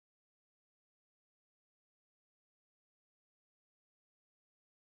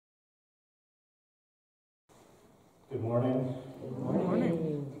Good morning. Good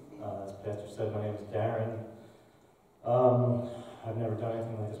morning. As Pastor said, my name is Darin. I've never done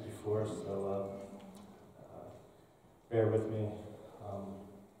anything like this before, so bear with me.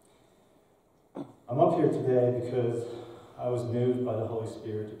 I'm up here today because I was moved by the Holy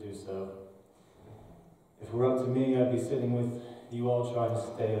Spirit to do so. If it were up to me, I'd be sitting with you all trying to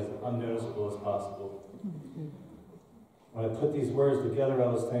stay as unnoticeable as possible. When I put these words together, I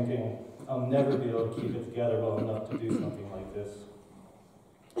was thinking, I'll never be able to keep it together well enough to do something like this.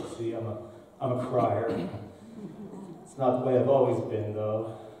 See, I'm a crier. It's not the way I've always been,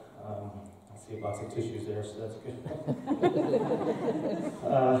 though. I see lots of tissues there, so that's good.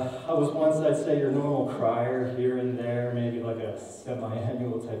 I was once, I'd say, your normal crier, here and there, maybe like a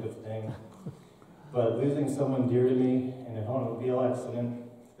semi-annual type of thing. But losing someone dear to me in an automobile accident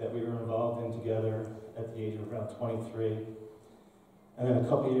that we were involved in together at the age of around 23, and then a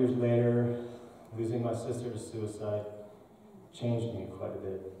couple years later, losing my sister to suicide, changed me quite a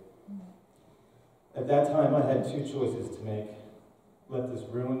bit. At that time, I had two choices to make. Let this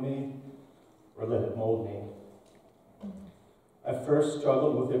ruin me, or let it mold me. I first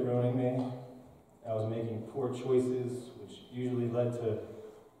struggled with it ruining me. I was making poor choices, which usually led to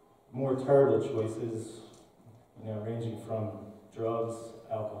more terrible choices, ranging from drugs,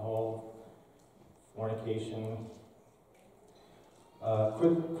 alcohol, fornication.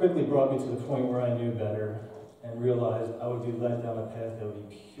 Quickly brought me to the point where I knew better and realized I would be led down a path that would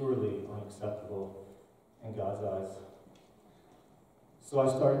be purely unacceptable in God's eyes. So I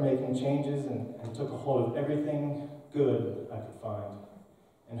started making changes and took a hold of everything good I could find,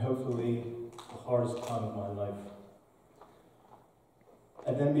 and hopefully the hardest time of my life.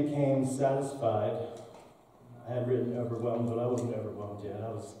 I then became satisfied. I had written overwhelmed, but I wasn't overwhelmed yet. I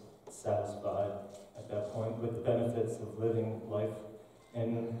was satisfied at that point with the benefits of living life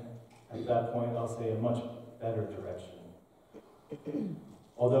in, at that point, I'll say, a much better direction.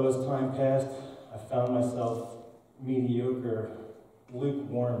 Although as time passed, I found myself mediocre,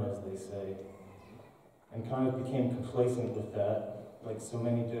 lukewarm, as they say, and kind of became complacent with that, like so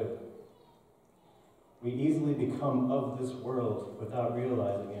many do. We easily become of this world without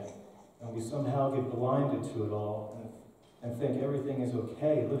realizing it, and we somehow get blinded to it all and think everything is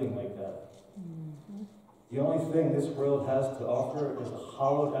okay living like that. The only thing this world has to offer is a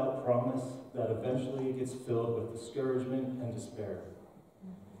hollowed out promise that eventually gets filled with discouragement and despair.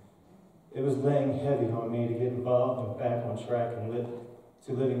 It was laying heavy on me to get involved and back on track and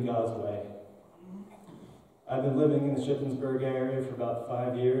to living God's way. I've been living in the Shippensburg area for about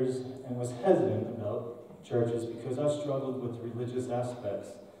 5 years and was hesitant about churches because I struggled with religious aspects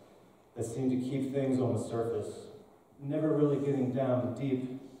that seemed to keep things on the surface, never really getting down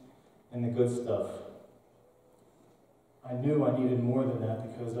deep in the good stuff. I knew I needed more than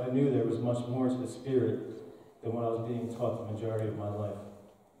that because I knew there was much more to the Spirit than what I was being taught the majority of my life.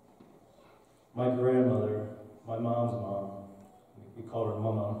 My grandmother, my mom's mom, we call her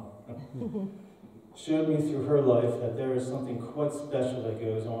Mama, showed me through her life that there is something quite special that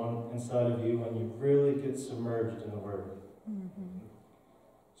goes on inside of you when you really get submerged in the Word.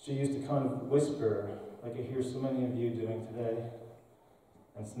 She used to kind of whisper, like I hear so many of you doing today,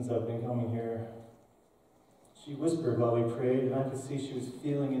 and since I've been coming here, she whispered while we prayed, and I could see she was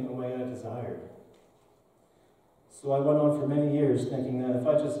feeling it the way I desired. So I went on for many years thinking that if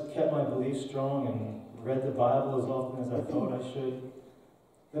I just kept my beliefs strong and read the Bible as often as I thought I should,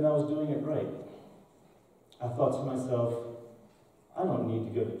 then I was doing it right. I thought to myself, I don't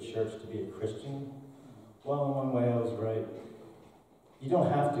need to go to church to be a Christian. Well, in one way I was right. You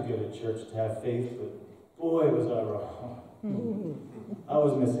don't have to go to church to have faith, but boy, was I wrong. I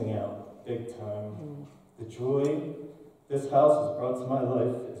was missing out, big time. The joy this house has brought to my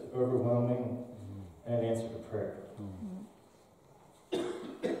life is overwhelming and an answer to prayer.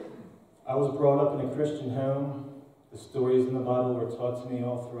 I was brought up in a Christian home. The stories in the Bible were taught to me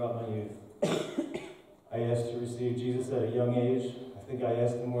all throughout my youth. I asked to receive Jesus at a young age. I think I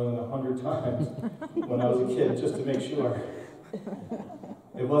asked him more than 100 times when I was a kid, just to make sure.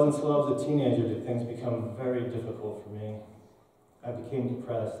 It wasn't until I was a teenager that things become very difficult for me. I became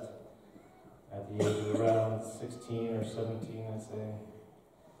depressed at the age of around 16 or 17, I'd say.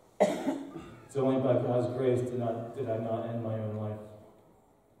 It's only by God's grace did I not end my own life.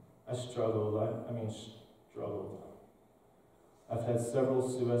 I struggled. Struggled. I've had several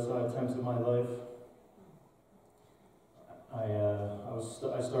suicide attempts in my life.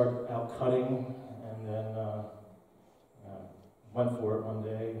 I started out cutting, and then went for it one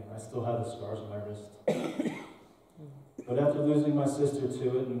day. I still have the scars on my wrist. But after losing my sister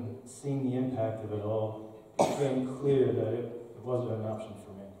to it and seeing the impact of it all, it became clear that it wasn't an option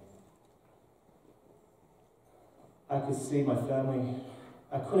for me. I couldn't see my family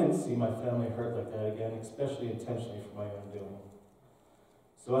hurt like that again, especially intentionally for my own doing.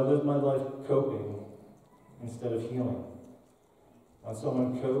 So I lived my life coping instead of healing. When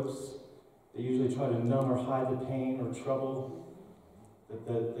someone copes, they usually try to numb or hide the pain or trouble that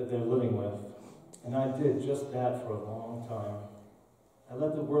they're living with. And I did just that for a long time. I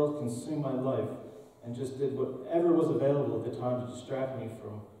let the world consume my life and just did whatever was available at the time to distract me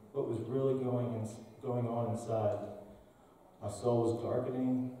from what was really going on inside. My soul was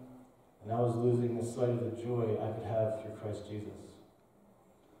darkening, and I was losing the sight of the joy I could have through Christ Jesus.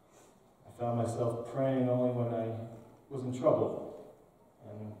 I found myself praying only when I was in trouble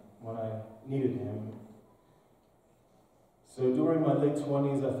and when I needed Him. So during my late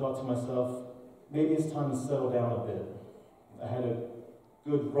 20s, I thought to myself, maybe it's time to settle down a bit. I had a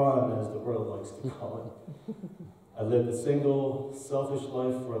good run, as the world likes to call it. I lived a single, selfish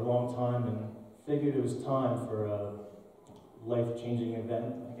life for a long time and figured it was time for a life-changing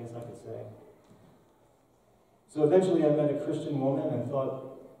event, I guess I could say. So eventually I met a Christian woman and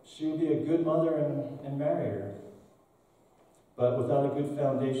thought she would be a good mother and marry her. But without a good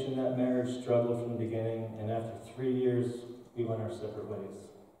foundation, that marriage struggled from the beginning, and after 3 years, we went our separate ways.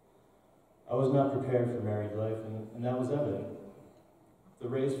 I was not prepared for married life, and that was evident. The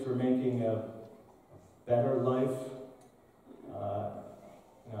race for making a better life,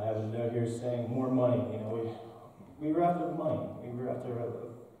 I have a note here saying more money. We were after money. We were after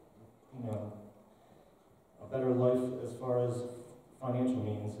a better life as far as financial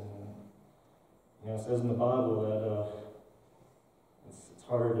means. And it says in the Bible that it's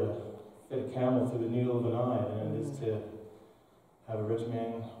harder to fit a camel through the needle of an eye than it is to have a rich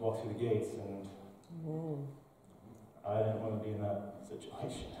man walk through the gates. And I didn't want to be in that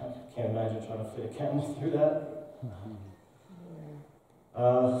situation. I can't imagine trying to fit a camel through that.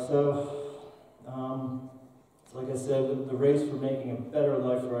 Like I said, the race for making a better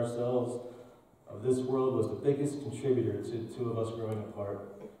life for ourselves of this world was the biggest contributor to the two of us growing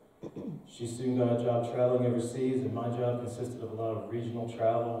apart. She soon got a job traveling overseas, and my job consisted of a lot of regional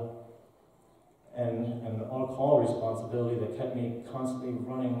travel and an on-call responsibility that kept me constantly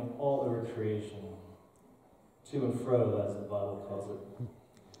running all over creation, to and fro, as the Bible calls it.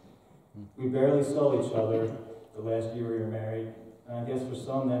 We barely saw each other the last year we were married, and I guess for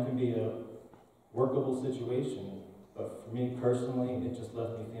some that can be a workable situation, but for me personally, it just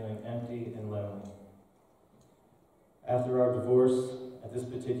left me feeling empty and lonely. After our divorce, at this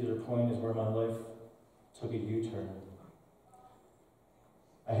particular point is where my life took a U-turn.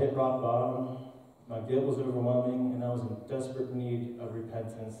 I hit rock bottom, my guilt was overwhelming, and I was in desperate need of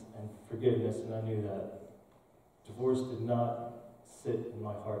repentance and forgiveness, and I knew that. Divorce did not sit in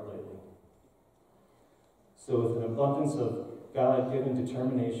my heart lately. So with an abundance of God-given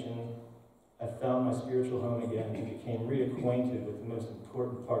determination, I found my spiritual home again and became reacquainted with the most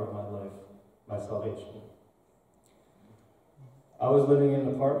important part of my life, my salvation. I was living in an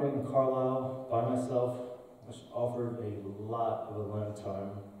apartment in Carlisle by myself, which offered a lot of alone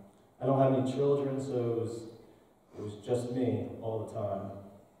time. I don't have any children, so it was just me all the time.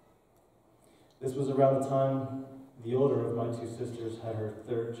 This was around the time the older of my two sisters had her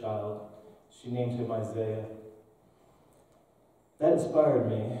third child. She named him Isaiah. That inspired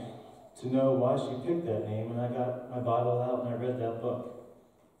me to know why she picked that name, and I got my Bible out and I read that book,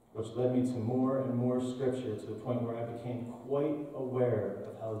 which led me to more and more scripture to the point where I became quite aware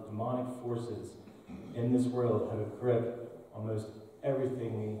of how demonic forces in this world have a grip on most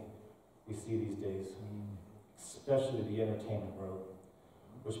everything we see these days, especially the entertainment world,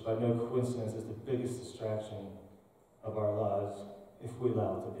 which by no coincidence is the biggest distraction of our lives, if we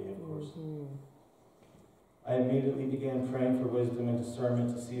allow it to be, of course. I immediately began praying for wisdom and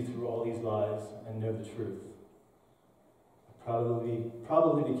discernment to see through all these lies and know the truth. I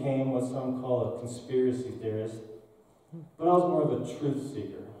probably became what some call a conspiracy theorist, but I was more of a truth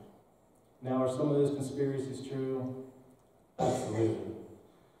seeker. Now, are some of those conspiracies true? Absolutely.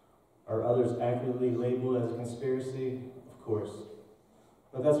 Are others accurately labeled as a conspiracy? Of course.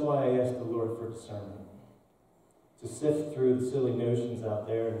 But that's why I asked the Lord for discernment, to sift through the silly notions out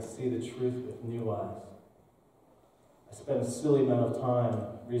there and see the truth with new eyes. I spent a silly amount of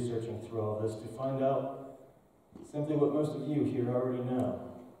time researching through all this to find out simply what most of you here already know,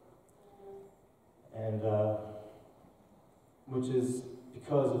 and which is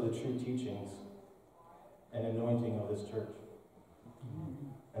because of the true teachings and anointing of this church.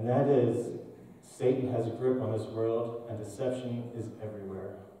 And that is, Satan has a grip on this world, and deception is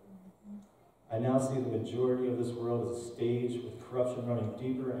everywhere. I now see the majority of this world as a stage with corruption running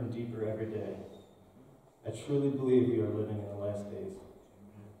deeper and deeper every day. I truly believe we are living in the last days.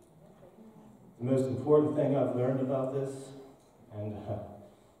 The most important thing I've learned about this, and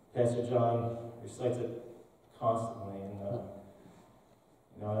Pastor John recites it constantly,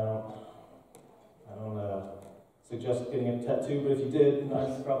 and I don't suggest getting a tattoo, but if you did,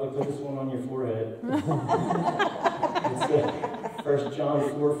 I'd probably put this one on your forehead. It's 1 John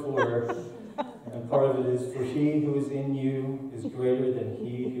 4:4, and part of it is, "For he who is in you is greater than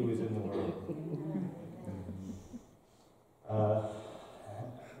he who is in the world."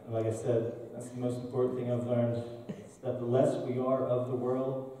 Like I said, that's the most important thing I've learned. It's that the less we are of the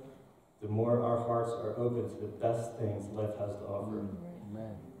world, the more our hearts are open to the best things life has to offer,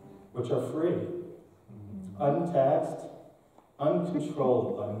 which are free, untaxed,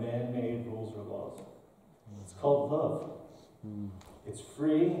 uncontrolled by man-made rules or laws. It's called love. It's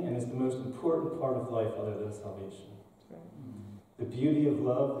free, and it's the most important part of life other than salvation. The beauty of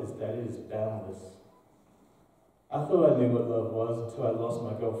love is that it is boundless. I thought I knew what love was until I lost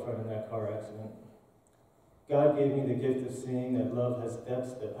my girlfriend in that car accident. God gave me the gift of seeing that love has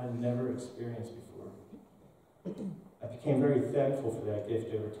depths that I never experienced before. I became very thankful for that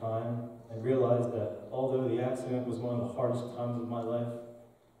gift over time and realized that although the accident was one of the hardest times of my life,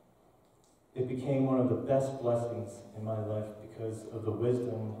 it became one of the best blessings in my life because of the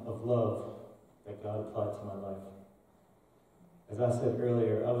wisdom of love that God applied to my life. As I said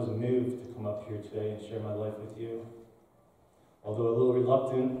earlier, I was moved to come up here today and share my life with you. Although a little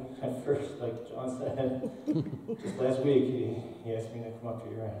reluctant at first, like John said, just last week he asked me to come up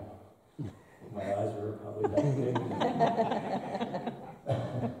here, and my eyes were probably that big.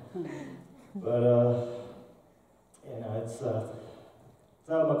 But it's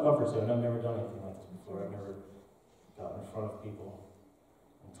out of my comfort zone. I've never done anything like this before. I've never gotten in front of people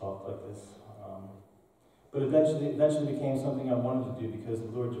and talked like this. But eventually became something I wanted to do because the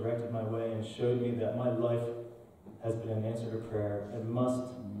Lord directed my way and showed me that my life has been an answer to prayer and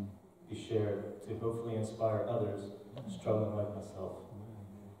must be shared to hopefully inspire others struggling like myself.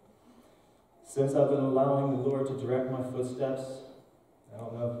 Since I've been allowing the Lord to direct my footsteps, I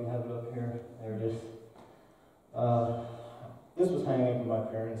don't know if we have it up here. There it is. This was hanging up in my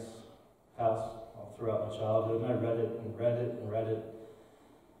parents' house throughout my childhood, and I read it and read it and read it.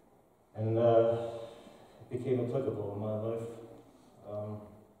 And it became applicable in my life.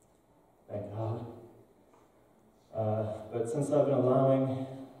 Thank God. But since I've been allowing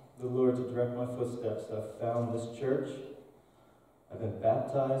the Lord to direct my footsteps, I've found this church. I've been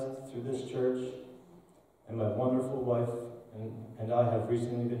baptized through this church, and my wonderful wife and I have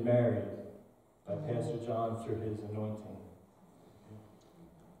recently been married by Pastor John through his anointing.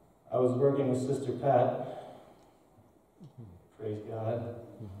 I was working with Sister Pat, praise God,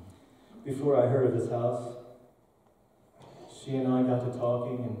 before I heard of this house. She and I got to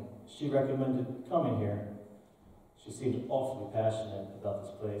talking, and she recommended coming here. She seemed awfully passionate about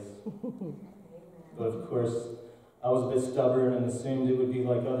this place. But of course, I was a bit stubborn and assumed it would be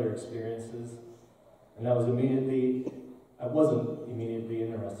like other experiences. And I wasn't immediately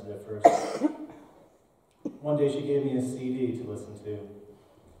interested at first. One day she gave me a CD to listen to.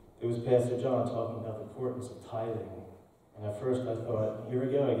 It was Pastor John talking about the importance of tithing. And at first I thought, here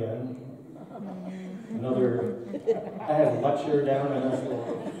we go again. I had a lecture down, and that's a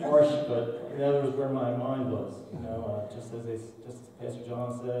little harsh, but that was where my mind was. Just as Pastor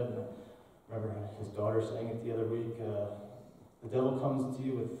John said, and I remember his daughter saying it the other week, the devil comes to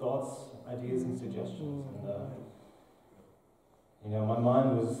you with thoughts, ideas, and suggestions. And my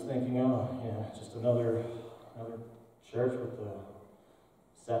mind was thinking, just another church with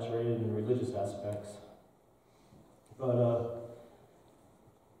saturated in religious aspects. But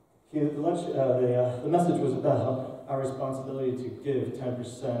the message was about our responsibility to give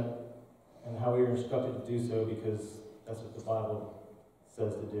 10% and how we were instructed to do so because that's what the Bible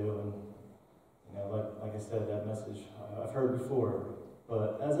says to do. And like I said, that message I've heard before.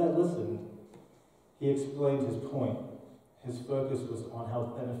 But as I listened, he explained his point. His focus was on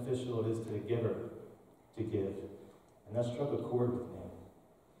how beneficial it is to the giver to give. And that struck a chord with me.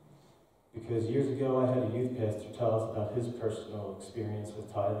 Because years ago I had a youth pastor tell us about his personal experience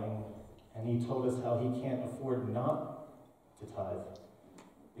with tithing, and he told us how he can't afford not to tithe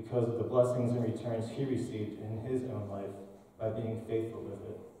because of the blessings and returns he received in his own life by being faithful with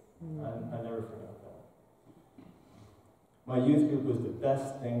it. I never forgot that. My youth group was the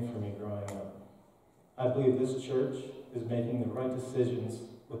best thing for me growing up. I believe this church is making the right decisions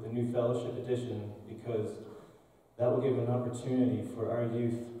with the new fellowship edition because that will give an opportunity for our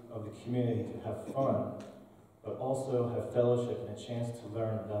youth of the community to have fun, but also have fellowship and a chance to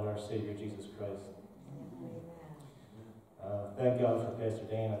learn about our Savior, Jesus Christ. Thank God for Pastor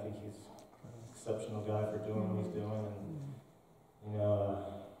Darin. I think he's an exceptional guy for doing what he's doing. And,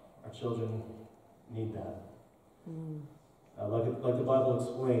 our children need that. Like the Bible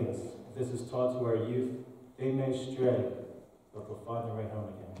explains, if this is taught to our youth, they may stray, but they'll find their way home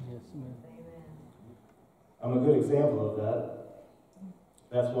again. Yes, amen. I'm a good example of that.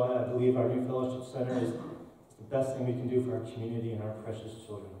 That's why I believe our New Fellowship Center is the best thing we can do for our community and our precious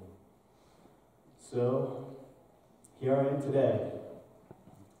children. So, here I am today,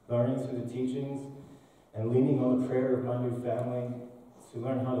 learning through the teachings and leaning on the prayer of my new family to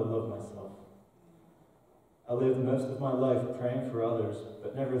learn how to love myself. I lived most of my life praying for others,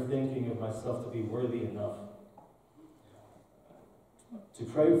 but never thinking of myself to be worthy enough to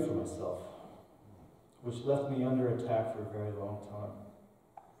pray for myself, which left me under attack for a very long time.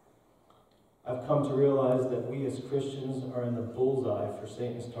 I've come to realize that we as Christians are in the bullseye for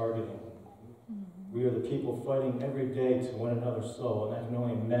Satan's targeting. We are the people fighting every day to win another's soul, and I can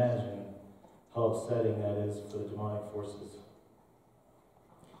only imagine how upsetting that is for the demonic forces.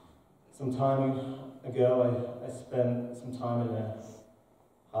 Some time ago, I spent some time in a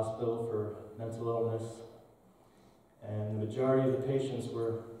hospital for mental illness, and the majority of the patients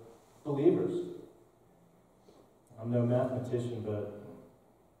were believers. I'm no mathematician, but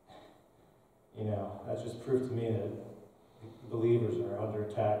that's just proof to me that believers are under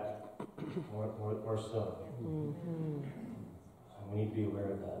attack more so. And we need to be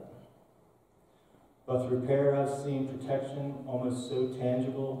aware of that. But through prayer, I've seen protection almost so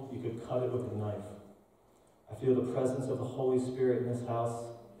tangible you could cut it with a knife. I feel the presence of the Holy Spirit in this house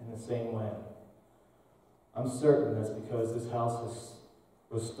in the same way. I'm certain that's because this house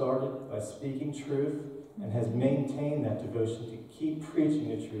was started by speaking truth and has maintained that devotion to keep preaching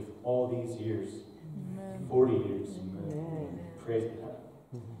the truth all these years. Amen. 40 years. Amen. Praise God.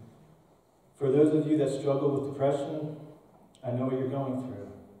 For those of you that struggle with depression, I know what you're going through.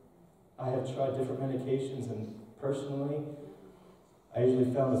 I have tried different medications, and personally, I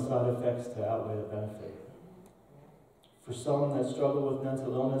usually found the side effects to outweigh the benefit. For some that struggle with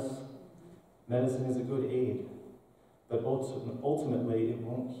mental illness, medicine is a good aid, but ultimately it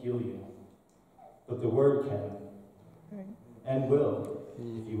won't heal you. But the Word can, and will,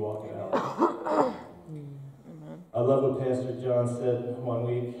 if you walk it out. I love what Pastor John said one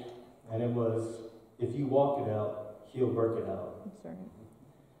week, and it was, if you walk it out, He'll work it out. That's right.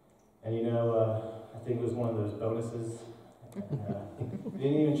 And I think it was one of those bonuses. And,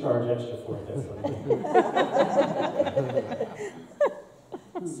 didn't even charge extra for it.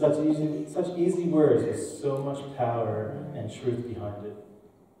 That's such easy words with so much power and truth behind it.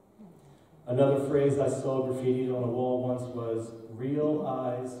 Another phrase I saw graffitied on a wall once was, real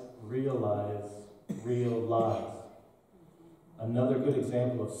eyes realize real lies. Another good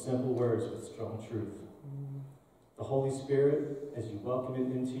example of simple words with strong truth. The Holy Spirit, as you welcome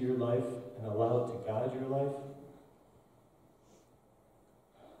it into your life and allow it to guide your life,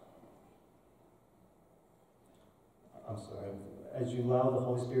 as you allow the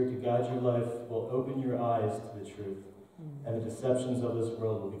Holy Spirit to guide your life, will open your eyes to the truth, and the deceptions of this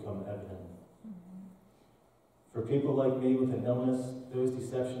world will become evident. For people like me with an illness, those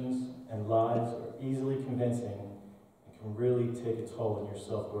deceptions and lies are easily convincing and can really take a toll on your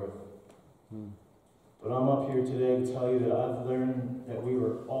self-worth. But I'm up here today to tell you that I've learned that we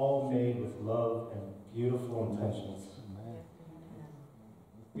were all made with love and beautiful intentions.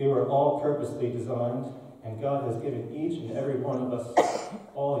 We were all purposely designed, and God has given each and every one of us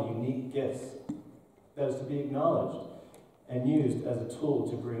all unique gifts that is to be acknowledged and used as a tool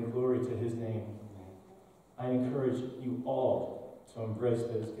to bring glory to His name. I encourage you all to embrace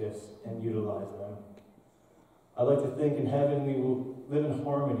those gifts and utilize them. I like to think in heaven we will live in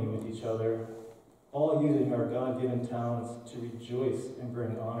harmony with each other, all using our God-given talents to rejoice and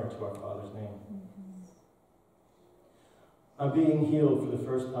bring honor to our Father's name. I'm being healed for the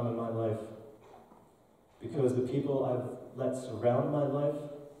first time in my life because the people I've let surround my life,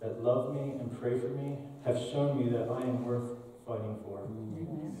 that love me and pray for me, have shown me that I am worth fighting for.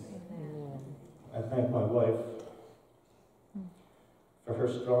 I thank my wife for her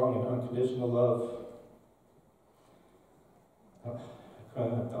strong and unconditional love. I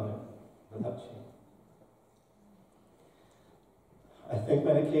couldn't have done it without you. I think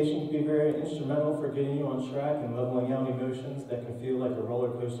medication can be very instrumental for getting you on track and leveling out emotions that can feel like a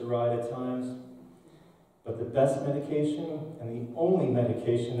roller coaster ride at times. But the best medication and the only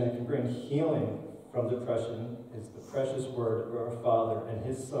medication that can bring healing from depression is the precious word of our Father and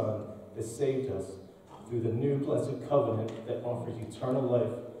His Son that saved us through the new blessed covenant that offers eternal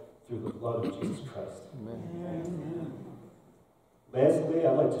life through the blood of Jesus Christ. Amen. Lastly,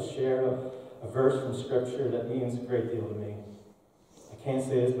 I'd like to share a verse from Scripture that means a great deal to me. I can't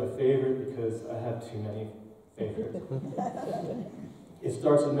say it's my favorite because I have too many favorites. It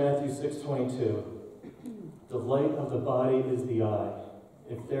starts in Matthew 6:22. The light of the body is the eye.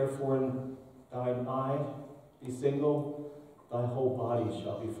 If therefore thine eye be single, thy whole body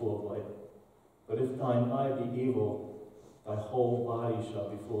shall be full of light. But if thine eye be evil, thy whole body shall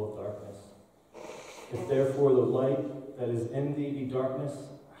be full of darkness. If therefore the light that is in thee be darkness,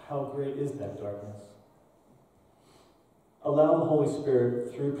 how great is that darkness? Allow the Holy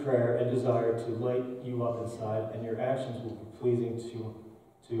Spirit, through prayer and desire, to light you up inside, and your actions will be pleasing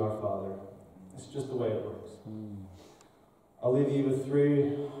to our Father. It's just the way it works. I'll leave you with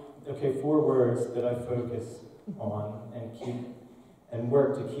four words that I focus on and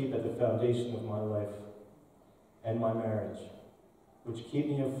work to keep at the foundation of my life and my marriage, which keep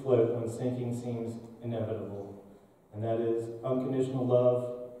me afloat when sinking seems inevitable. And that is unconditional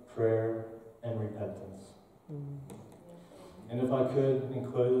love, prayer, and repentance. And if I could, in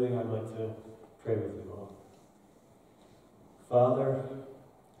closing, I'd like to pray with you all. Father,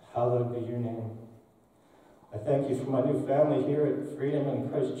 hallowed be your name. I thank you for my new family here at Freedom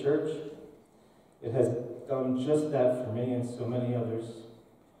and Christ Church. It has done just that for me and so many others.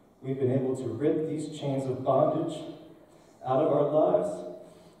 We've been able to rip these chains of bondage out of our lives,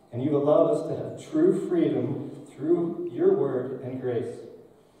 and you've allowed us to have true freedom through your word and grace.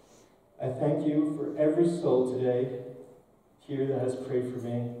 I thank you for every soul today here that has prayed for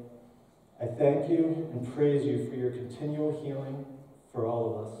me. I thank you and praise you for your continual healing for all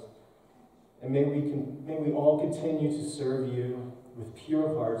of us. And may we all continue to serve you with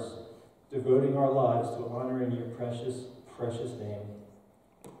pure hearts, devoting our lives to honoring your precious, precious name.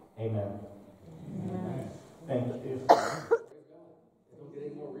 Amen. Amen. Thank you. It don't get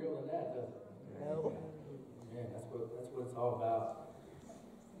any more real than that, does it? No. Man, that's what it's all about.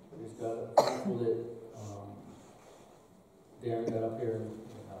 Praise God. I'm thankful that Darin got up here and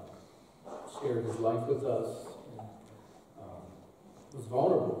shared his life with us. And, was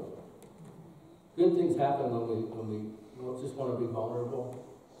vulnerable. Good things happen when we just want to be vulnerable.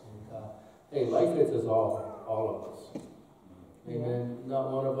 And hey, life hits us all of us. Amen.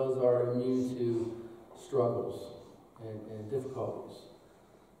 Not one of us are immune to struggles and difficulties.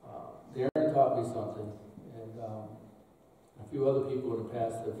 Darin taught me something, and a few other people in the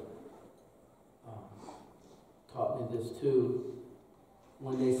past have taught me this too.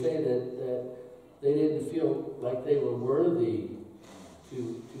 When they say that they didn't feel like they were worthy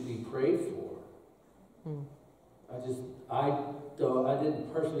to be prayed for, I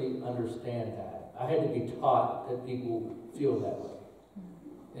didn't personally understand that. I had to be taught that people feel that way.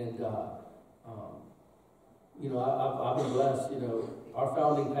 And, I've been blessed. Our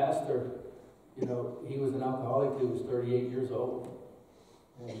founding pastor, he was an alcoholic who was 38 years old.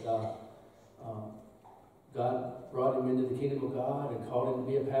 And God brought him into the kingdom of God and called him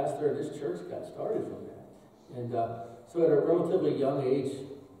to be a pastor, and this church got started from that. And so at a relatively young age,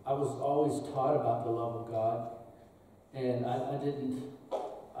 I was always taught about the love of God, and I needed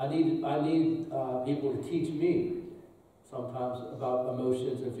people to teach me sometimes about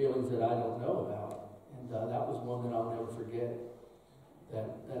emotions and feelings that I don't know about, and that was one that I'll never forget,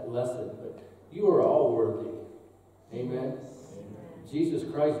 that lesson. But you are all worthy. Amen. Jesus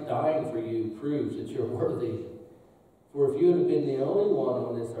Christ dying for you proves that you're worthy. For if you had been the only one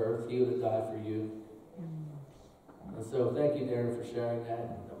on this earth, he would have died for you. And so thank you, Darin, for sharing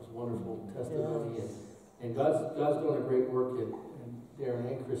that. That was a wonderful testimony. Yes. And God's doing a great work in Darin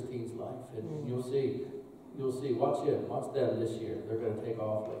and Christine's life. And you'll see, watch them this year. They're going to take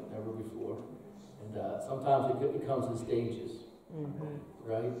off like never before. And sometimes it comes in stages,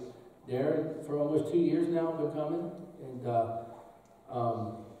 right? Darin, for almost 2 years now, been coming. And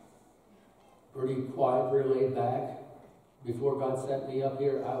pretty quiet, pretty laid back. Before God sent me up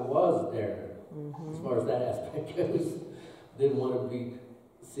here, I was there. As far as that aspect goes, didn't want to be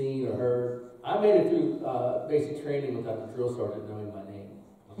seen or heard. I made it through basic training without the drill sergeant knowing my name.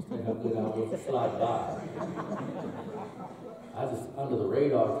 I'll tell you how good I was to slide by. I was just under the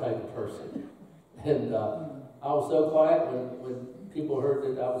radar type of person. And I was so quiet when people heard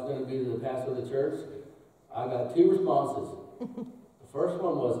that I was going to be the pastor of the church. I got 2 responses. The first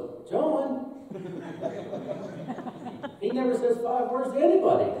one was, John. He never says 5 words to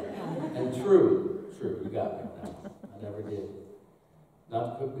anybody. And true, you got me. No, I never did.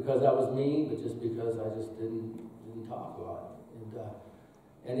 Not because that was me, but just because I just didn't talk a lot.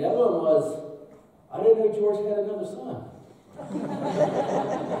 And the other one was, I didn't know George had another son.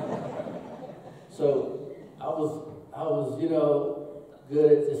 So I was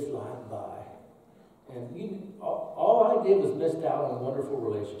good at just sliding by. And all I did was missed out on wonderful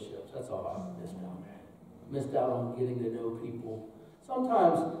relationships. That's all I missed out. Missed out on getting to know people.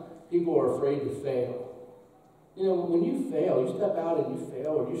 Sometimes people are afraid to fail. You know, when you fail, you step out and you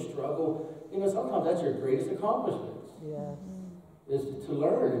fail or you struggle, you know, sometimes that's your greatest accomplishment. Yes. Is to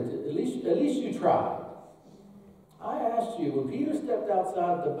learn, and to, at least you try. I asked you, when Peter stepped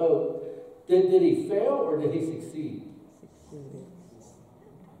outside the boat, did he fail or did he succeed? Succeeded.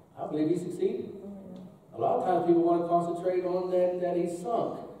 I believe he succeeded. A lot of times people want to concentrate on that he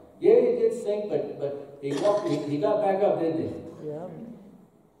sunk. Yeah, he did sink, but he got back up, didn't he? Yep.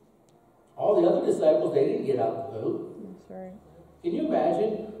 All the other disciples, they didn't get out the boat. That's right. Can you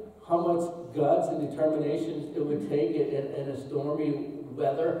imagine how much guts and determination it would take in a stormy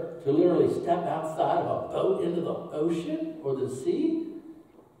weather to literally step outside of a boat into the ocean or the sea?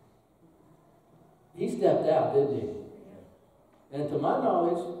 He stepped out, didn't he? And to my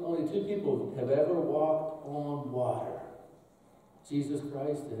knowledge, only 2 people have ever walked on water. Jesus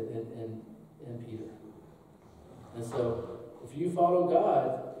Christ and Peter. And so, if you follow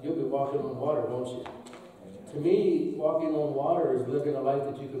God, you'll be walking on water, won't you? To me, walking on water is living a life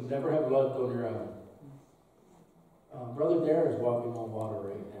that you could never have lived on your own. Brother Darin is walking on water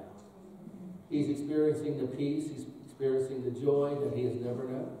right now. He's experiencing the peace. He's experiencing the joy that he has never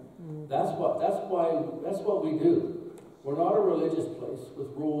known. That's what we do. We're not a religious place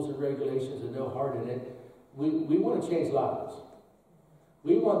with rules and regulations and no heart in it. We want to change lives.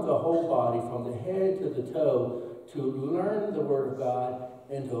 We want the whole body, from the head to the toe, to learn the Word of God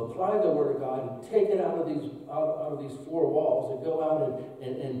and to apply the Word of God and take it out of these 4 walls and go out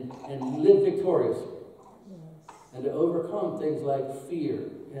and live victoriously. And to overcome things like fear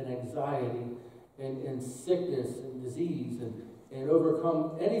and anxiety and sickness and disease and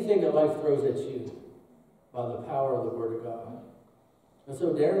overcome anything that life throws at you by the power of the Word of God. And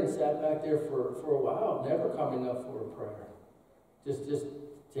so Darin sat back there for a while, never coming up for a prayer. Just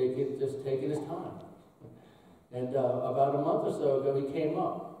taking his time. And about a month or so ago, he came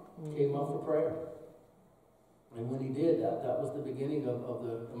up for prayer. And when he did, that was the beginning of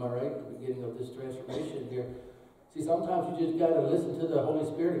the, am I right? The beginning of this transformation here. See, sometimes you just got to listen to the Holy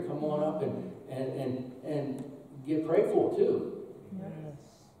Spirit and come on up and get prayed for too. Yes.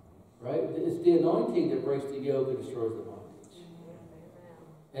 Right? It's the anointing that breaks the yoke and destroys the bondage.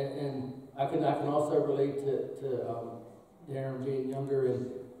 And I can also relate to Darin being younger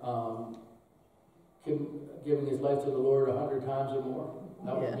and giving his life to the Lord 100 times or more.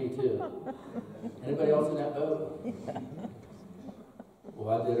 That was me too. Anybody else in that boat?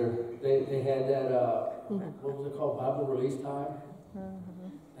 Well, I did her. They had that, what was it called, Bible release time?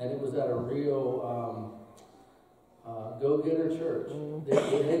 And it was at a real go-getter church. They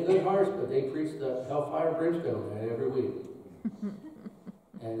had good hearts, but they preached the hellfire and brimstone every week.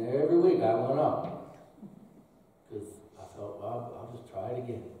 And every week I went up. Because I thought, well, I'll just try it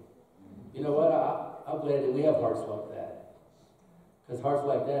again. You know what? I'm glad that we have hearts like that. Because hearts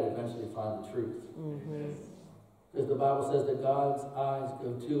like that eventually find the truth. Because the Bible says that God's eyes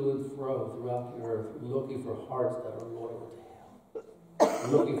go to and fro throughout the earth, looking for hearts that are loyal to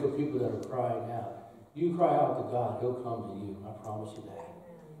Him. Looking for people that are crying out. You cry out to God, He'll come to you. I promise you that.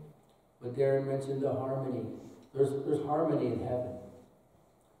 But Darin mentioned the harmony. There's harmony in heaven.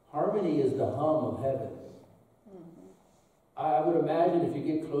 Harmony is the hum of heaven. I would imagine if you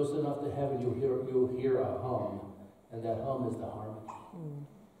get close enough to heaven, you'll hear a hum, and that hum is the harmony.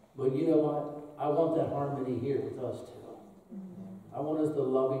 But you know what? I want that harmony here with us too. I want us to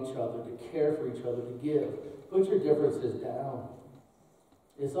love each other, to care for each other, to give. Put your differences down.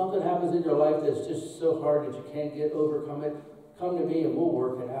 If something happens in your life that's just so hard that you can't overcome it, come to me and we'll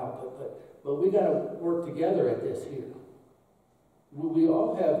work it out. But we got to work together at this here. We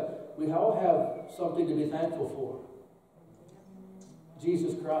all have something to be thankful for.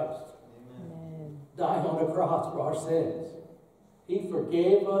 Jesus Christ died on the cross for our sins. He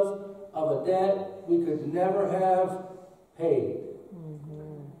forgave us of a debt we could never have paid.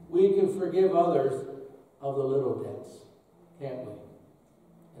 We can forgive others of the little debts, can't we?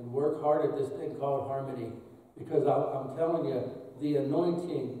 And work hard at this thing called harmony. Because I'm telling you, the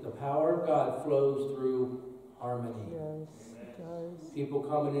anointing, the power of God flows through harmony. Yes, it does. People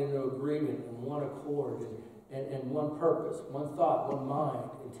coming into agreement in one accord and one purpose, one thought, one mind,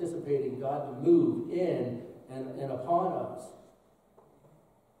 anticipating God to move in and upon us.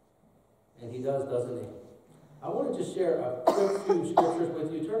 And He does, doesn't He? I want to just share a quick few scriptures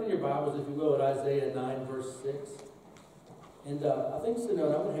with you. Turn in your Bibles, if you will, at Isaiah 9, verse 6. And I think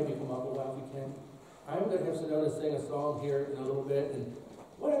Sonona, I'm going to have you come up a while if you can. I'm going to have Sonona sing a song here in a little bit. And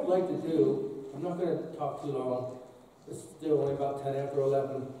what I'd like to do, I'm not going to talk too long. It's still only about 10 after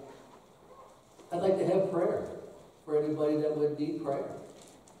 11. I'd like to have prayer for anybody that would need prayer.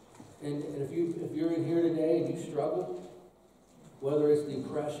 And if you're in here today and you struggle, whether it's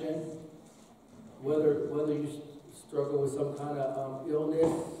depression, Whether you struggle with some kind of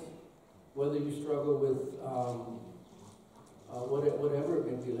illness, whether you struggle with whatever it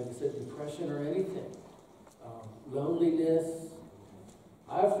may be, like I said, depression or anything, loneliness,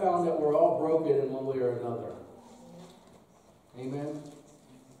 I've found that we're all broken in one way or another. Amen?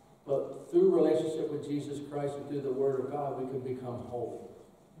 But through relationship with Jesus Christ and through the Word of God, we can become whole.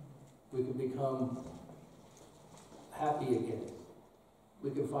 We can become happy again.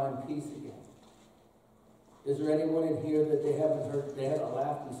 We can find peace again. Is there anyone in here that they haven't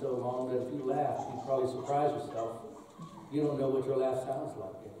laughed in so long that if you laugh, you probably surprise yourself. You don't know what your laugh sounds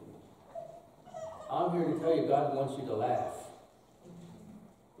like anymore. I'm here to tell you, God wants you to laugh.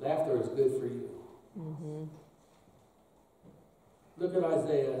 Laughter is good for you. Mm-hmm. Look at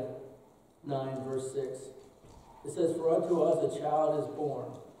Isaiah 9, verse 6. It says, "For unto us a child is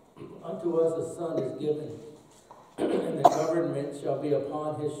born, unto us a son is given, and the government shall be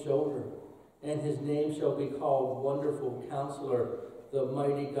upon his shoulder, and his name shall be called Wonderful Counselor, the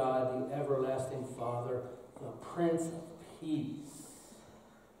Mighty God, the Everlasting Father, the Prince of Peace."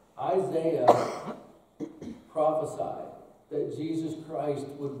 Isaiah prophesied that Jesus Christ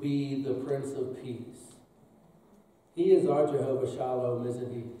would be the Prince of Peace. He is our Jehovah Shalom,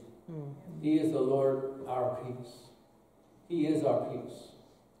 isn't he? Mm-hmm. He is the Lord, our peace. He is our peace.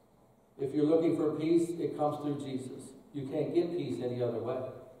 If you're looking for peace, it comes through Jesus. You can't get peace any other way.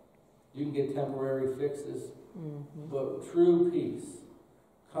 You can get temporary fixes, but true peace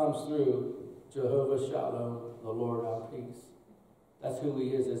comes through Jehovah Shalom, the Lord our peace. That's who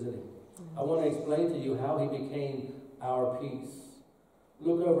he is, isn't he? I want to explain to you how he became our peace.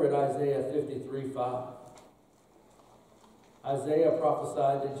 Look over at Isaiah 53:5. Isaiah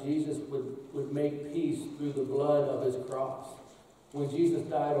prophesied that Jesus would make peace through the blood of his cross. When Jesus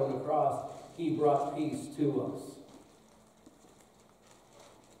died on the cross, he brought peace to us.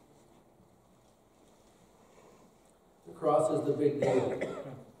 The cross is the big deal.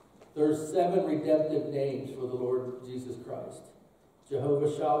 There's 7 redemptive names for the Lord Jesus Christ.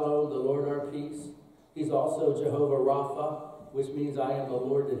 Jehovah Shalom, the Lord our peace. He's also Jehovah Rapha, which means I am the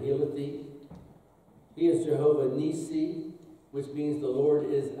Lord that healeth thee. He is Jehovah Nisi, which means the Lord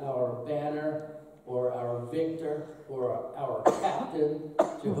is our banner, or our victor, or our captain.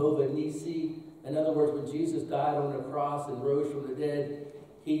 Jehovah Nisi. In other words, when Jesus died on the cross and rose from the dead,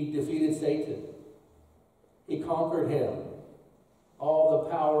 he defeated Satan. He conquered him. All the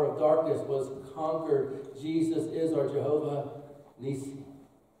power of darkness was conquered. Jesus is our Jehovah Nisi.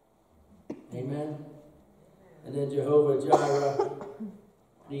 Amen. And then Jehovah Jireh,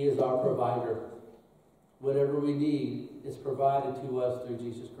 he is our provider. Whatever we need is provided to us through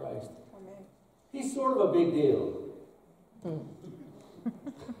Jesus Christ. Amen. He's sort of a big deal.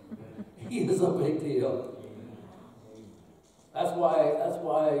 He is a big deal. That's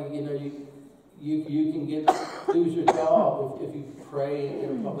why you can lose your job if you pray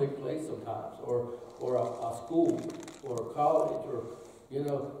in a public place sometimes, or a school, or a college, or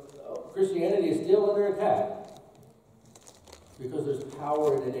Christianity is still under attack because there's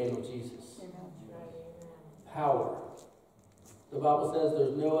power in the name of Jesus. Power. The Bible says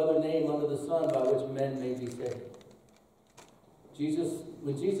there's no other name under the sun by which men may be saved.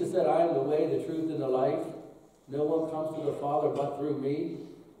 When Jesus said, "I am the way, the truth, and the life, no one comes to the Father but through me,"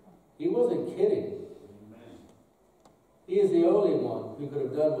 he wasn't kidding. He is the only one who could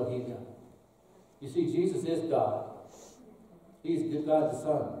have done what he done. You see, Jesus is God. He's God the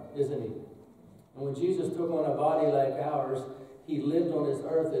Son, isn't he? And when Jesus took on a body like ours, he lived on this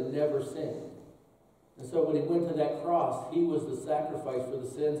earth and never sinned. And so when he went to that cross, he was the sacrifice for the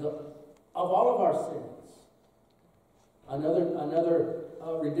sins of all of our sins. Another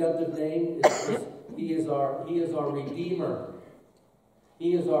redemptive name is he is our Redeemer.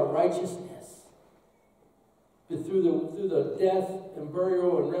 He is our righteousness. But through the death and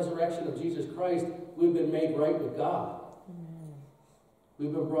burial and resurrection of Jesus Christ, we've been made right with God. Amen.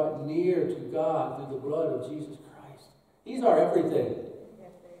 We've been brought near to God through the blood of Jesus Christ. He's our everything.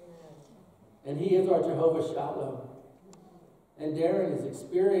 Yes, amen. And he is our Jehovah Shalom. And Darin is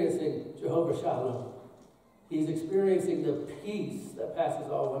experiencing Jehovah Shalom. He's experiencing the peace that passes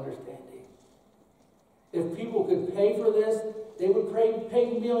all understanding. If people could pay for this, they would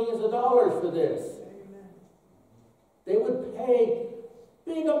pay millions of dollars for this. Amen. They would pay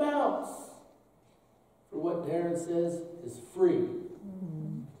big amounts for what Darin says is free.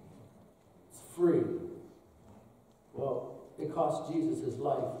 Mm-hmm. It's free. Well, it cost Jesus his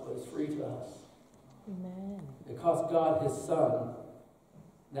life, but it's free to us. Amen. It cost God his Son.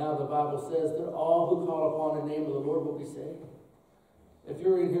 Now the Bible says that all who call upon the name of the Lord will be saved. If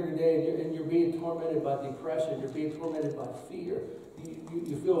you're in here today and you're being tormented by depression, you're being tormented by fear,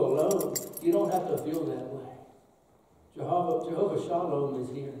 you feel alone, you don't have to feel that way. Jehovah Shalom is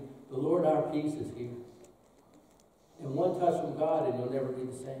here. The Lord our peace is here. And one touch from God and you'll never be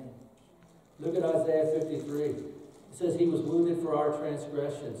the same. Look at Isaiah 53. It says, He was wounded for our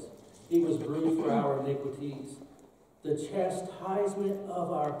transgressions. He was bruised for our iniquities. The chastisement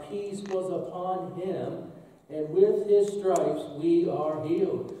of our peace was upon Him, and with His stripes we are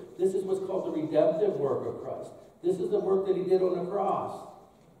healed. This is what's called the redemptive work of Christ. This is the work that He did on the cross.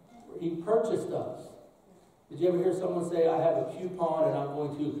 He purchased us. Did you ever hear someone say, I have a coupon and I'm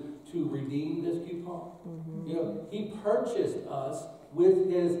going to redeem this coupon? Mm-hmm. You know, He purchased us with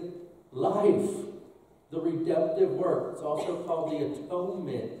His life. The redemptive work. It's also called the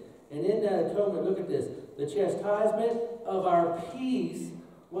atonement. And in that atonement, look at this. The chastisement of our peace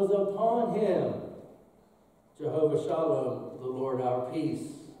was upon Him. Jehovah Shalom, the Lord our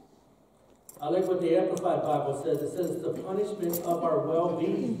peace. I like what the Amplified Bible says. It says the punishment of our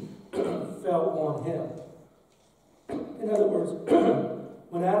well-being fell on Him. In other words,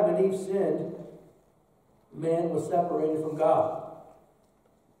 when Adam and Eve sinned, man was separated from God.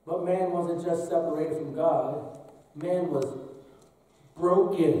 But man wasn't just separated from God. Man was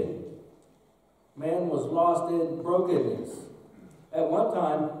broken. Man was lost in brokenness. At one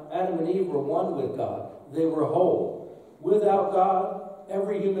time, Adam and Eve were one with God. They were whole. Without God,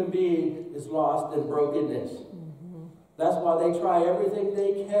 every human being is lost in brokenness. Mm-hmm. That's why they try everything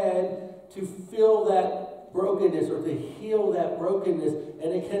they can to fill that brokenness or to heal that brokenness,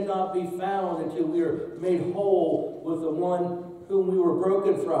 and it cannot be found until we are made whole with the one whom we were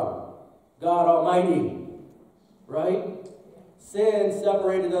broken from, God Almighty. Right? Sin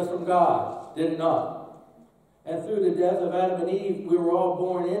separated us from God, did it not? And through the death of Adam and Eve, we were all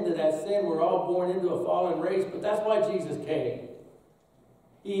born into that sin. We're all born into a fallen race, but that's why Jesus came.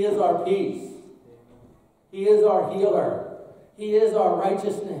 He is our peace. He is our healer. He is our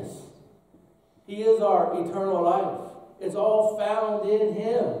righteousness. He is our eternal life. It's all found in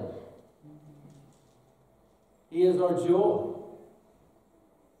Him. He is our joy.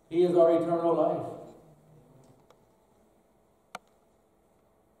 He is our eternal life.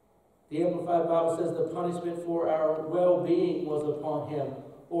 The Amplified Bible says the punishment for our well-being was upon Him,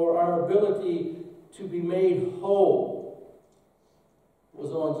 or our ability to be made whole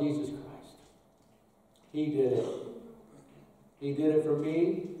was on Jesus Christ. He did it. He did it for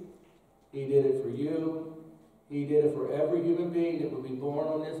me. He did it for you. He did it for every human being that would be born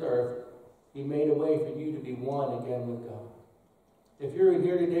on this earth. He made a way for you to be one again with God. If you're in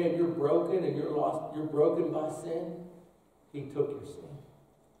here today and you're broken and you're lost, you're broken by sin, He took your sin.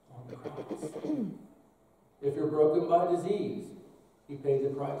 If you're broken by disease, He paid the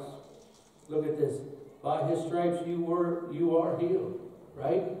price. Look at this. By His stripes you are healed.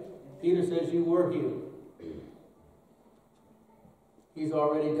 Right? Peter says you were healed. He's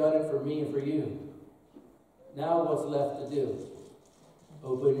already done it for me and for you. Now what's left to do?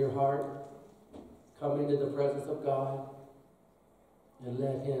 Open your heart. Come into the presence of God. And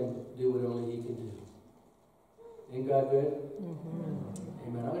let Him do what only He can do. Ain't God good? Mm-hmm.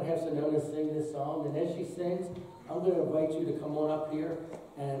 Amen. I'm going to have Sonona sing this song, and as she sings, I'm going to invite you to come on up here,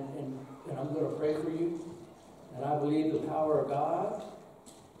 and I'm going to pray for you. And I believe the power of God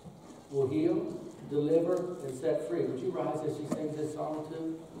will heal, deliver, and set free. Would you rise as she sings this song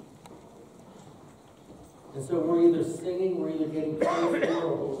too? And so we're either singing, we're either getting prayed for,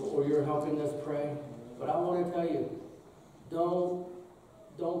 or you're helping us pray. But I want to tell you,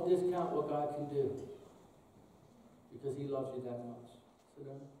 don't discount what God can do. Because He loves you that much. Sit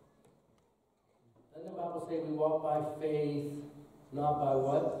down. Doesn't the Bible say we walk by faith, not by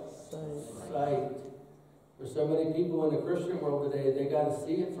what? Sight. There's so many people in the Christian world today, they got to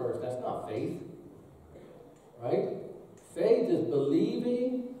see it first. That's not faith. Right? Faith is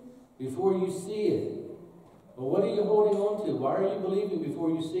believing before you see it. But what are you holding on to? Why are you believing before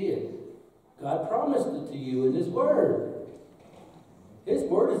you see it? God promised it to you in His Word. His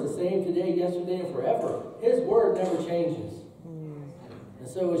Word is the same today, yesterday, and forever. His Word never changes. And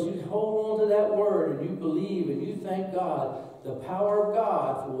so as you hold on to that Word and you believe and you thank God, the power of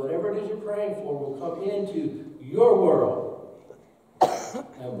God for whatever it is you're praying for will come into your world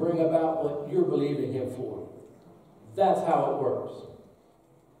and bring about what you're believing Him for. That's how it works.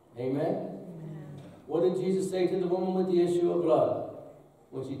 Amen? What did Jesus say to the woman with the issue of blood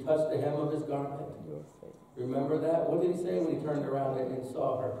when she touched the hem of His garment? Remember that? What did He say when He turned around and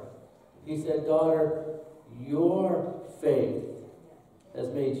saw her? He said, "Daughter, your faith has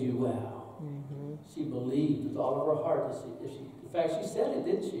made you well." Mm-hmm. She believed with all of her heart. In fact, she said it,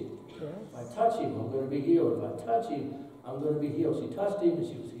 didn't she? Yes. If I touch Him, I'm going to be healed. If I touch Him, I'm going to be healed. She touched him and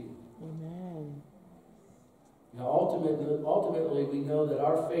she was healed. Amen. Now, ultimately, we know that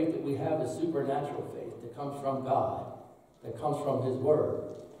our faith that we have is supernatural faith that comes from God, that comes from His Word.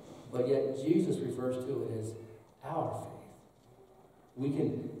 But yet, Jesus refers to it as our faith.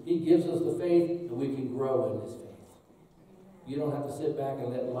 He gives us the faith that we can grow in this faith. You don't have to sit back and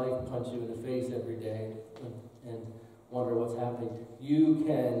let life punch you in the face every day and wonder what's happening. You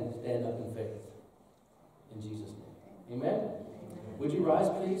can stand up in faith. In Jesus' name. Amen? Would you rise,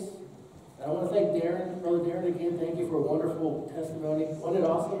 please? And I want to thank Darin, Brother Darin, again. Thank you for a wonderful testimony. Wasn't it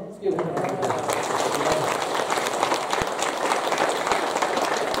awesome? Let's give him a hand.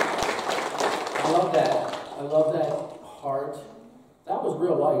 I love that. I love that heart. That was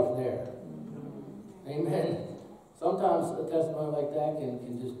real life there. Amen. Sometimes a testimony like that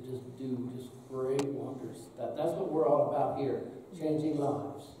can just do great wonders. That's what we're all about here, changing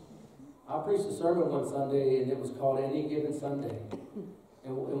lives. I preached a sermon one Sunday, and it was called Any Given Sunday.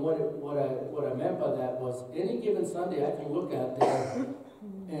 And what I meant by that was, any given Sunday I can look at there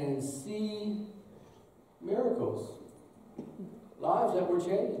and see miracles, lives that were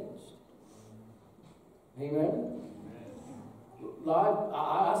changed. Amen.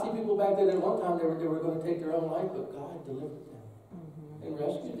 I see people back there that at one time they were going to take their own life, but God delivered them and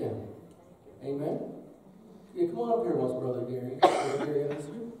rescued them. Amen. Yeah, come on up here once, Brother Gary. Brother Gary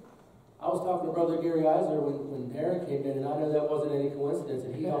Iser. I was talking to Brother Gary Iser when Darin came in, and I know that wasn't any coincidence,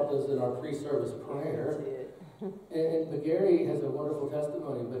 and he helped us in our pre-service prayer. But Gary has a wonderful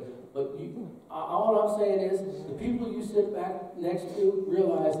testimony. But all I'm saying is, the people you sit back next to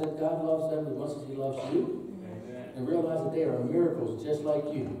realize that God loves them as much as He loves you. And realize that they are miracles just like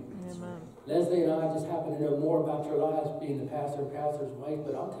you. Amen. Leslie and I just happen to know more about your lives being the pastor and pastor's wife,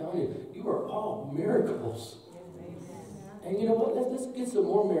 but I'm telling you, you are all miracles. And you know what? Let's get some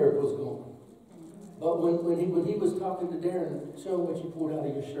more miracles going. But when he was talking to Darin, show him what you pulled out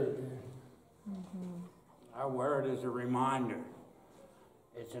of your shirt there. I wear it as a reminder.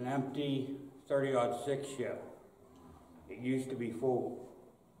 It's an empty 30-06 shell. It used to be full.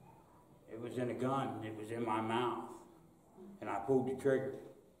 It was in a gun. It was in my mouth. And I pulled the trigger.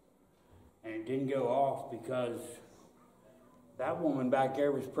 And it didn't go off because that woman back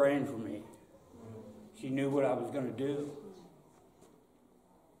there was praying for me. She knew what I was going to do.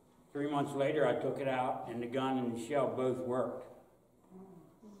 3 months later, I took it out, and the gun and the shell both worked.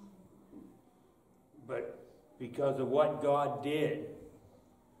 But because of what God did,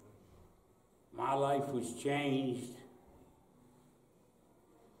 my life was changed.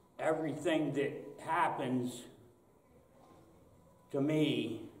 Everything that happens to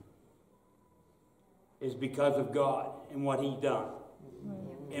me is because of God and what He done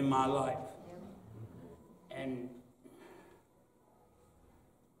in my life. And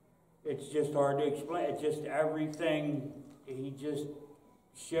it's just hard to explain. It's just everything. He just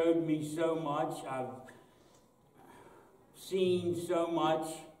showed me so much. I've seen so much.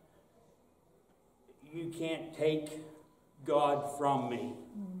 You can't take God from me.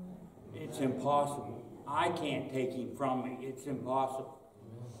 It's impossible. I can't take Him from me. It's impossible.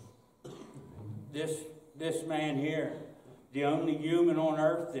 This man here, the only human on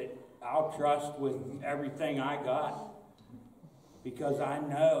earth that I'll trust with everything I got, because I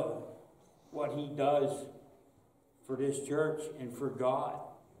know what he does for this church and for God.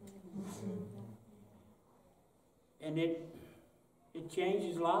 And it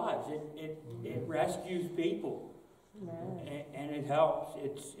changes lives. It rescues people. And it helps.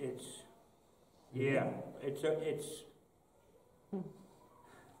 It's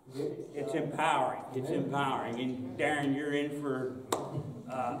empowering. It's empowering. And Darin, you're in for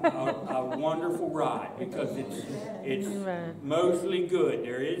a wonderful ride, because it's mostly good.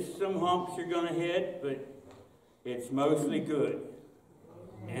 There is some humps you're going to hit, but it's mostly good.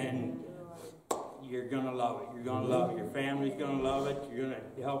 And you're going to love it. You're going to love it. Your family's going to love it. You're going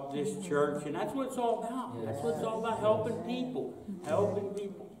to help this church. And that's what it's all about. Yes. That's what it's all about, helping people. Helping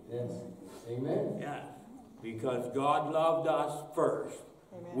people. Yes. Amen. Yeah. Because God loved us first.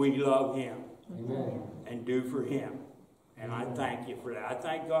 Amen. We love Him. Amen. And do for Him. And I thank you for that. I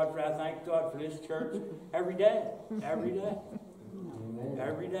thank God for that. I thank God for this church every day. Every day. Amen.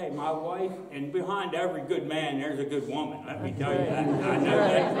 Every day. My wife, and behind every good man, there's a good woman. Let me tell you that. I know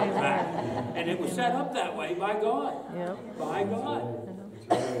that for a fact. And it was set up that way by God. Yep. By God.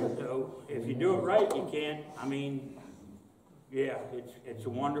 So if you do it right, you can't. I mean, yeah, it's a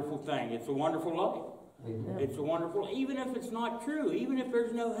wonderful thing. It's a wonderful life. Amen. It's a wonderful, even if it's not true, even if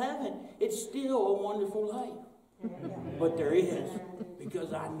there's no heaven, it's still a wonderful life. But there is,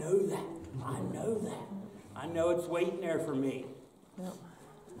 because I know that. I know that. I know it's waiting there for me.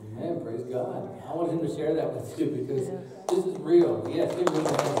 Amen. Praise God. I want him to share that with you because this is real. Yes, give me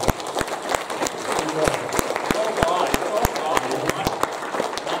that.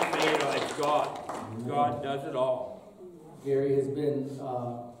 Not me at all. It's God. God does it all. Gary has been,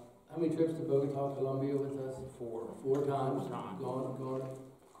 how many trips to Bogota, Colombia with us? Four times. Going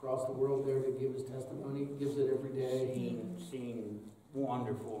across the world there to give his testimony. Gives it every day. Seen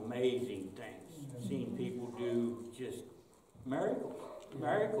wonderful, amazing things. Seen people do just miracles.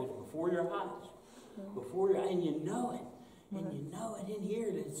 Miracles before your eyes. And you know it. And you know it in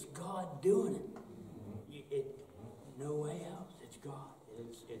here that it's God doing it. No way else. It's God.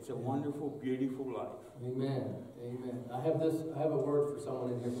 It's a wonderful, beautiful life. Amen. Amen. I have a word for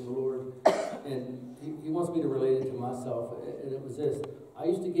someone in here from the Lord, and he wants me to relate it to myself, and it was this. I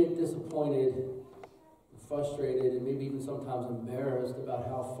used to get disappointed, frustrated, and maybe even sometimes embarrassed about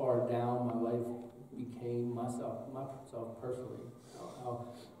how far down my life became, myself personally,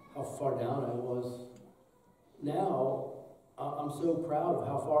 how far down I was. Now, I'm so proud of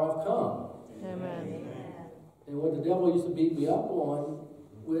how far I've come. Amen. And what the devil used to beat me up on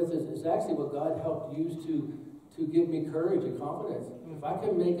with is actually what God helped use to give me courage and confidence. If I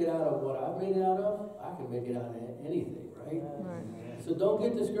can make it out of what I've made it out of, I can make it out of anything, right? So don't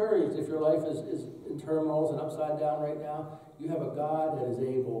get discouraged if your life is in turmoil and upside down right now. You have a God that is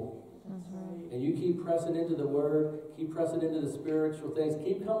able. And you keep pressing into the Word, keep pressing into the spiritual things,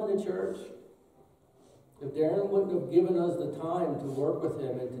 keep coming to church. If Darin wouldn't have given us the time to work with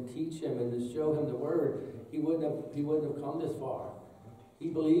him and to teach him and to show him the Word, he wouldn't have come this far. He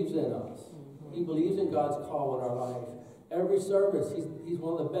believes in us. He believes in God's call in our life. Every service, he's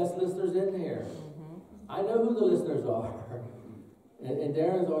one of the best listeners in here. I know who the listeners are. And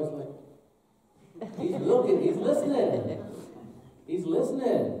Darin's always like, he's looking, he's listening. He's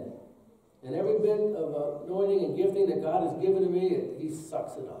listening. And every bit of anointing and gifting that God has given to me, he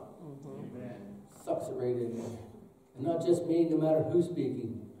sucks it up. Sucks it right in there. And not just me, no matter who's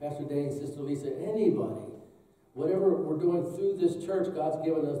speaking. Pastor Dane, Sister Lisa, anybody. Whatever we're doing through this church, God's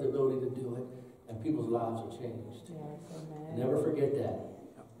given us the ability to do it. And people's lives are changed. Yes, never forget that.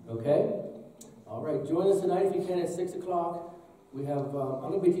 Okay? All right, join us tonight if you can at 6 o'clock. We have,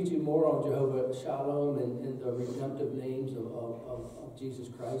 I'm going to be teaching more on Jehovah Shalom and the redemptive names of Jesus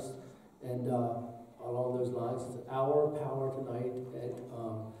Christ. And along those lines, it's our power tonight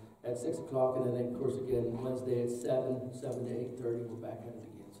at 6 o'clock. And then, of course, again, Wednesday at 7 to 8:30, we're back at it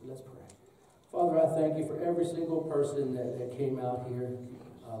again. So let's pray. Father, I thank you for every single person that came out here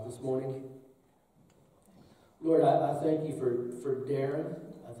this morning. Lord, I thank you for Darin.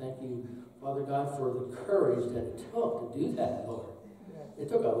 I thank you, Father God, for the courage that it took to do that, Lord. It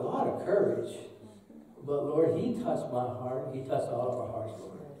took a lot of courage. But, Lord, he touched my heart. He touched all of our hearts,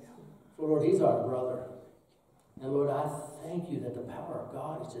 Lord. For, Lord, he's our brother. And, Lord, I thank you that the power of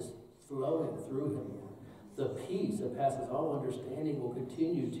God is just flowing through him, Lord. The peace that passes all understanding will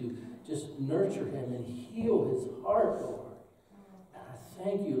continue to just nurture him and heal his heart, Lord. And I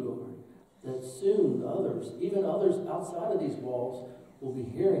thank you, Lord, that soon others, even others outside of these walls, will be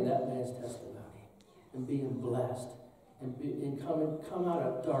hearing that man's testimony and being blessed and come out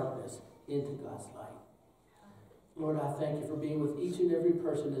of darkness into God's light. Lord, I thank you for being with each and every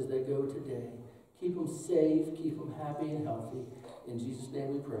person as they go today. Keep them safe, keep them happy and healthy. In Jesus'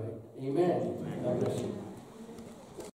 name we pray. Amen. God bless you.